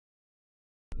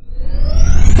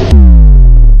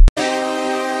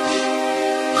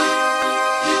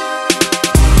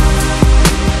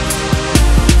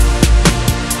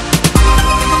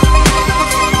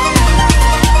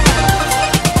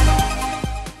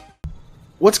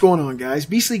What's going on, guys?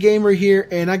 Beastly Gamer here,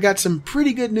 and I got some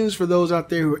pretty good news for those out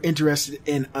there who are interested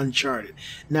in Uncharted.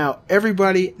 Now,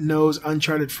 everybody knows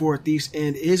Uncharted 4 Thief's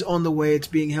End is on the way. It's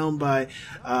being helmed by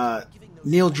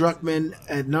Neil Druckmann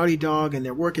at Naughty Dog, and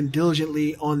they're working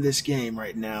diligently on this game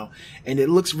right now. And it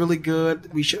looks really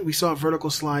good. We saw a vertical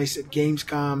slice at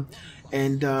Gamescom,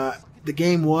 and the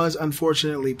game was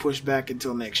unfortunately pushed back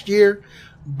until next year,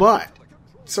 but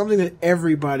something that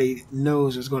everybody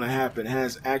knows is going to happen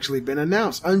has actually been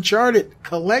announced. Uncharted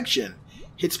Collection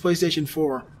hits PlayStation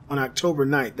 4 on October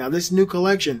 9th. Now, this new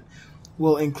collection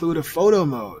will include a photo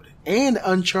mode and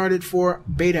Uncharted 4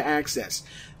 beta access.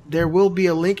 There will be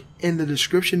a link in the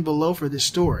description below for this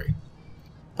story.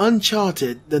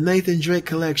 Uncharted, the Nathan Drake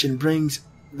Collection, brings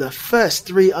the first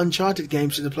 3 Uncharted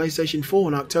games to the PlayStation 4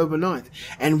 on October 9th,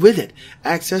 and with it,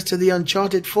 access to the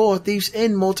Uncharted 4 Thief's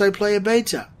End multiplayer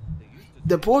beta.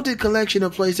 The ported collection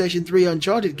of PlayStation 3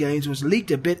 Uncharted games was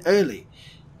leaked a bit early,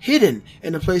 hidden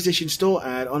in a PlayStation Store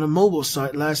ad on a mobile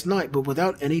site last night, but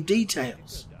without any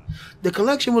details. The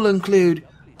collection will include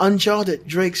Uncharted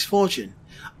Drake's Fortune,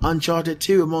 Uncharted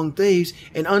 2 Among Thieves,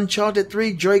 and Uncharted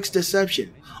 3 Drake's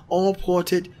Deception, all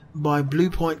ported by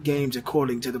Bluepoint Games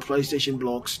according to the PlayStation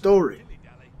blog story.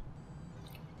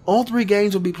 All 3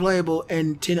 games will be playable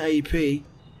in 1080p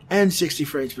and 60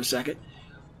 frames per second,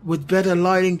 with better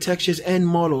lighting, textures, and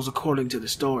models according to the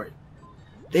story.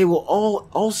 They will all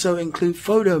also include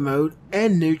photo mode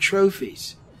and new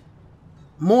trophies.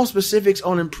 More specifics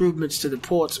on improvements to the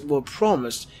ports were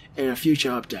promised in a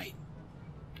future update.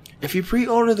 If you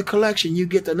pre-order the collection, you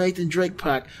get the Nathan Drake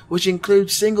pack, which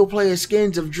includes single-player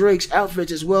skins of Drake's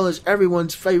outfits as well as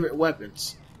everyone's favorite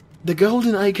weapons, the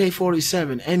golden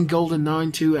AK-47 and golden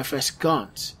 9.2 FS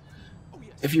guns.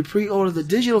 If you pre-order the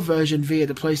digital version via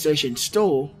the PlayStation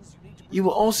Store, you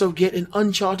will also get an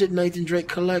Uncharted Nathan Drake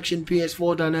Collection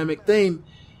PS4 dynamic theme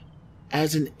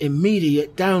as an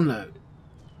immediate download.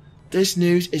 This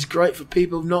news is great for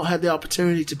people who've not had the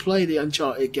opportunity to play the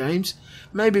Uncharted games,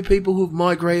 maybe people who've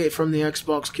migrated from the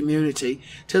Xbox community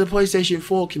to the PlayStation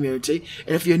 4 community,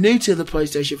 and if you're new to the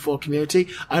PlayStation 4 community,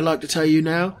 I'd like to tell you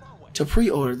now to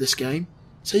pre-order this game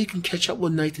so you can catch up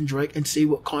with Nathan Drake and see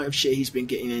what kind of shit he's been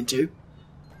getting into.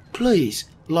 Please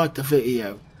like the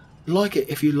video, like it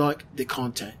if you like the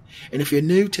content, and if you're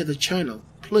new to the channel,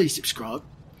 please subscribe.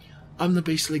 I'm the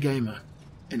Beastly Gamer,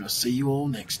 and I'll see you all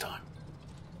next time.